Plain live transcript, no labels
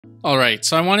All right,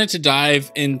 so I wanted to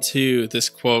dive into this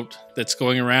quote that's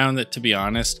going around that, to be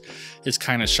honest, is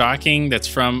kind of shocking. That's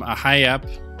from a high up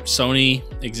Sony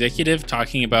executive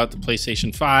talking about the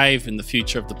PlayStation 5 and the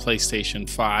future of the PlayStation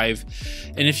 5.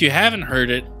 And if you haven't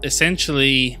heard it,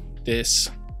 essentially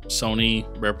this Sony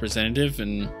representative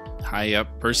and high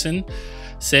up person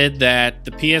said that the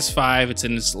PS5, it's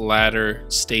in its latter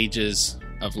stages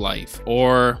of life,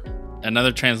 or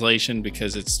another translation,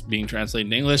 because it's being translated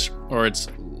in English, or its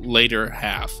later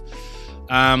half.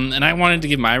 And I wanted to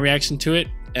give my reaction to it.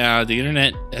 The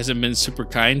internet hasn't been super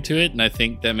kind to it, and I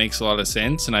think that makes a lot of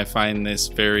sense, and I find this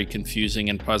very confusing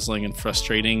and puzzling and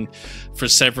frustrating for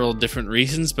several different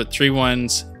reasons, but three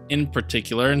ones in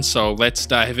particular. And so let's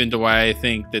dive into why I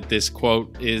think that this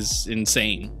quote is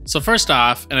insane. So first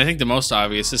off, and I think the most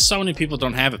obvious, is so many people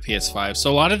don't have a PS5.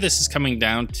 So a lot of this is coming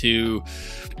down to,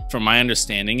 from my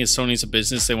understanding, is Sony's a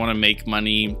business. They want to make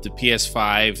money. The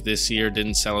PS5 this year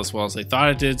didn't sell as well as they thought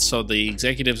it did. So the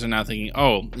executives are now thinking,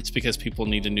 oh, it's because people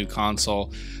need a new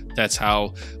console. That's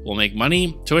how we'll make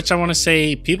money. To which I want to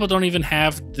say, people don't even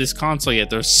have this console yet.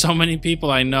 There's so many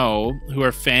people I know who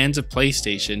are fans of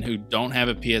PlayStation who don't have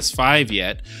a PS5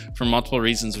 yet for multiple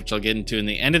reasons, which I'll get into in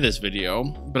the end of this video.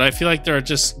 But I feel like there are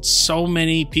just so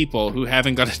many people who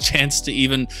haven't got a chance to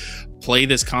even play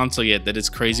this console yet that it's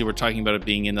crazy. We're talking about it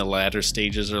being in the latter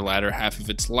stages or latter half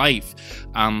of its life.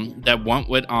 That what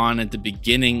went on at the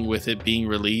beginning with it being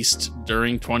released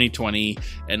during 2020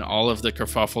 and all of the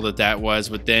kerfuffle that was,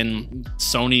 but then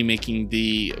Sony making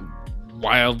the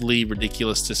wildly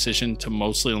ridiculous decision to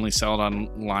mostly only sell it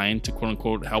online to quote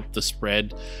unquote help the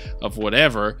spread of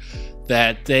whatever,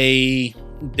 that they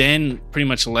then pretty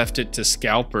much left it to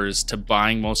scalpers to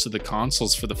buying most of the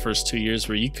consoles for the first 2 years,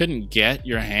 where you couldn't get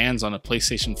your hands on a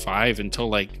PlayStation 5 until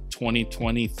like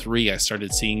 2023. I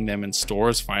started seeing them in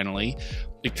stores finally,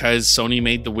 because Sony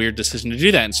made the weird decision to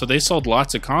do that. And so they sold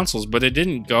lots of consoles, but it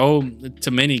didn't go to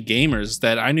many gamers.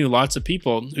 That I knew lots of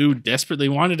people who desperately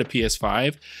wanted a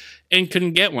PS5 and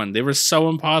couldn't get one. They were so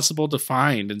impossible to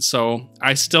find. And so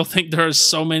I still think there are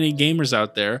so many gamers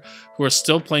out there who are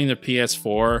still playing the PS4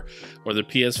 or the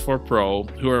PS4 Pro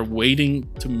who are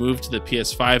waiting to move to the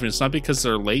PS5. And it's not because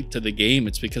they're late to the game,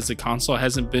 it's because the console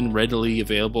hasn't been readily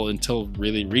available until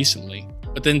really recently.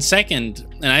 But then second,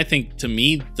 and I think to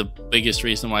me the biggest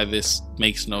reason why this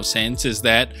makes no sense, is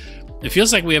that it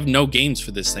feels like we have no games for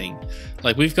this thing.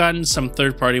 Like, we've gotten some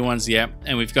third-party ones, yeah,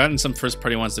 and we've gotten some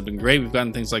first-party ones that have been great. We've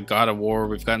gotten things like God of War,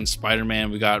 we've gotten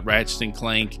Spider-Man, we got Ratchet and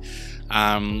Clank,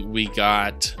 we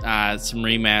got some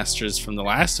remasters from The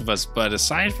Last of Us, but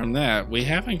aside from that, we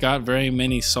haven't got very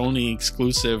many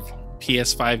Sony-exclusive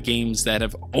PS5 games that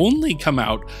have only come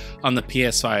out on the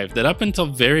PS5, that up until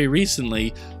very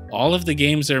recently, all of the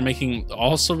games they're making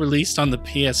also released on the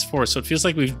PS4. So it feels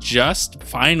like we've just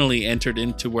finally entered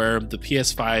into where the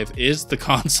PS5 is the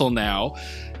console now,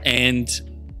 and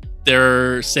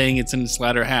they're saying it's in its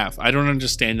latter half. I don't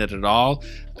understand that at all.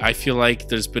 I feel like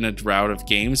there's been a drought of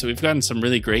games. We've gotten some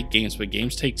really great games, but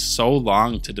games take so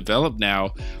long to develop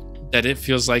now that it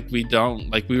feels like we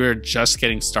were just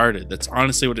getting started. That's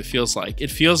honestly what it feels like.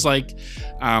 It feels like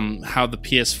how the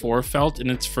PS4 felt in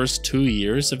its first 2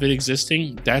 years of it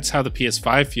existing. That's how the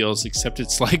PS5 feels, except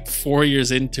it's like 4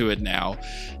 years into it now.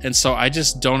 And so I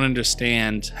just don't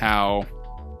understand how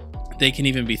they can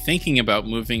even be thinking about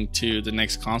moving to the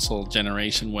next console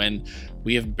generation when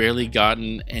we have barely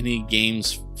gotten any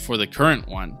games for the current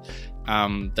one.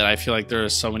 That I feel like there are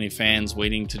so many fans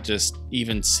waiting to just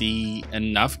even see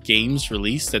enough games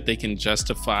released that they can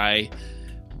justify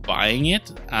buying it,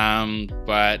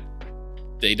 but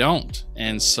they don't.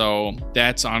 And so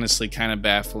that's honestly kind of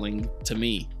baffling to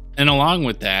me. And along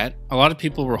with that, a lot of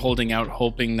people were holding out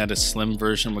hoping that a slim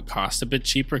version would cost a bit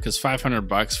cheaper, because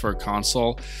 $500 for a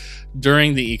console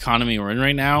during the economy we're in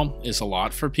right now is a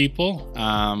lot for people.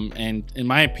 And in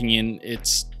my opinion,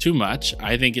 it's too much.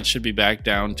 I think it should be back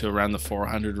down to around the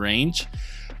 400 range.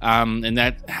 And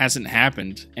that hasn't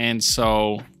happened. And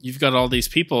so you've got all these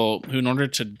people who, in order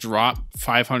to drop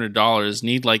 $500,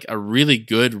 need like a really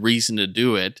good reason to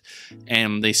do it,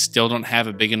 and they still don't have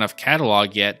a big enough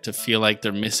catalog yet to feel like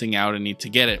they're missing out and need to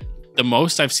get it. The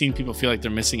most I've seen people feel like they're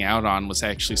missing out on was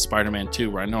actually Spider-Man 2,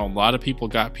 where I know a lot of people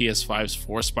got PS5s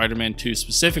for Spider-Man 2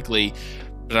 specifically,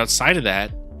 but outside of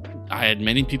that,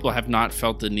 many people have not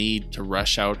felt the need to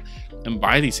rush out and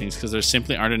buy these things, because there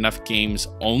simply aren't enough games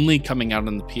only coming out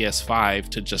on the PS5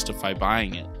 to justify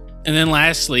buying it. And then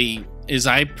lastly is,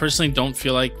 I personally don't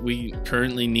feel like we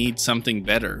currently need something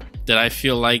better. That I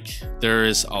feel like there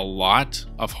is a lot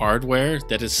of hardware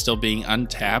that is still being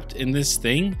untapped in this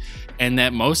thing, and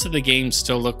that most of the games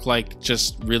still look like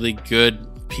just really good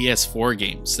PS4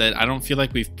 games, that I don't feel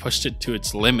like we've pushed it to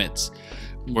its limits,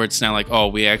 where it's now like, oh,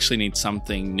 we actually need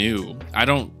something new. I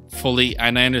don't fully,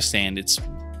 and I understand it's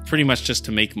pretty much just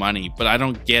to make money, but I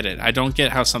don't get it. I don't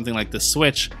get how something like the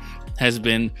Switch has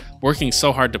been working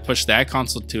so hard to push that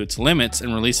console to its limits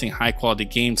and releasing high quality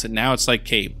games, and now it's like,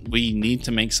 hey, we need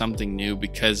to make something new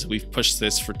because we've pushed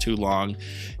this for too long.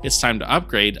 It's time to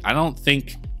upgrade. I don't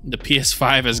think the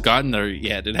PS5 has gotten there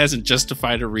yet. It hasn't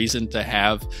justified a reason to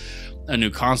have a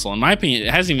new console. In my opinion, it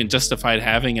hasn't even justified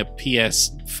having a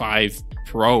PS5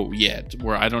 Pro yet,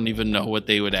 where I don't even know what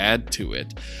they would add to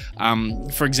it.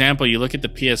 For example, you look at the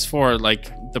PS4,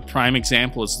 like the prime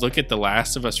example is look at The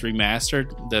Last of Us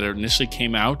Remastered that initially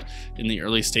came out in the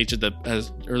early stages of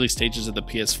the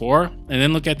PS4, and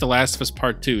then look at The Last of Us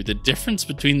Part 2. The difference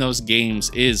between those games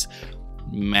is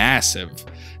massive.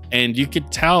 And you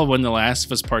could tell when The Last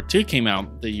of Us Part 2 came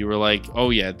out that you were like,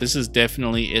 oh yeah, this is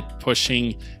definitely it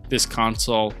pushing this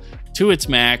console to its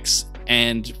max,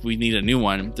 and we need a new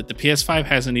one. That the PS5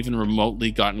 hasn't even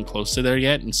remotely gotten close to there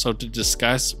yet. And so to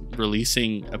discuss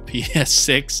releasing a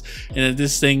PS6 and that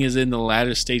this thing is in the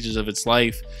latter stages of its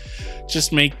life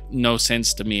just make no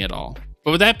sense to me at all.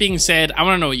 But with that being said, I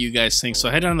want to know what you guys think. So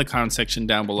head down in the comment section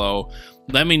down below.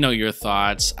 Let me know your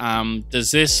thoughts.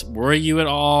 Does this worry you at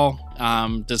all?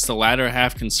 Does the latter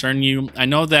half concern you? I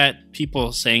know that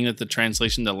people saying that the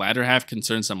translation, the latter half,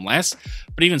 concerns them less.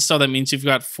 But even so, that means you've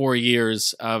got 4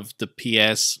 years of the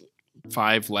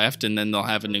PS5 left, and then they'll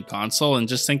have a new console. And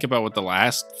just think about what the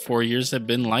last 4 years have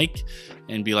been like,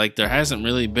 and be like, there hasn't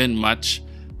really been much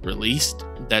released.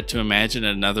 That to imagine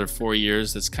another 4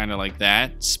 years that's kind of like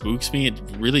that spooks me. It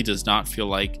really does not feel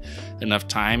like enough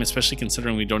time, especially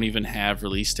considering we don't even have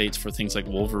release dates for things like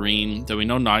Wolverine. That we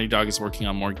know Naughty Dog is working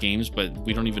on more games, but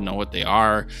we don't even know what they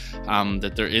are.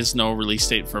 That there is no release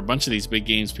date for a bunch of these big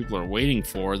games people are waiting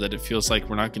for. That it feels like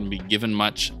we're not going to be given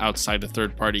much outside of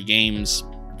third-party games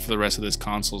for the rest of this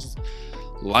console's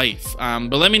life.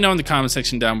 But let me know in the comment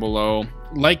section down below.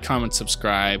 Like, comment,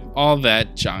 subscribe, all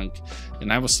that junk,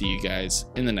 and I will see you guys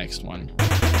in the next one.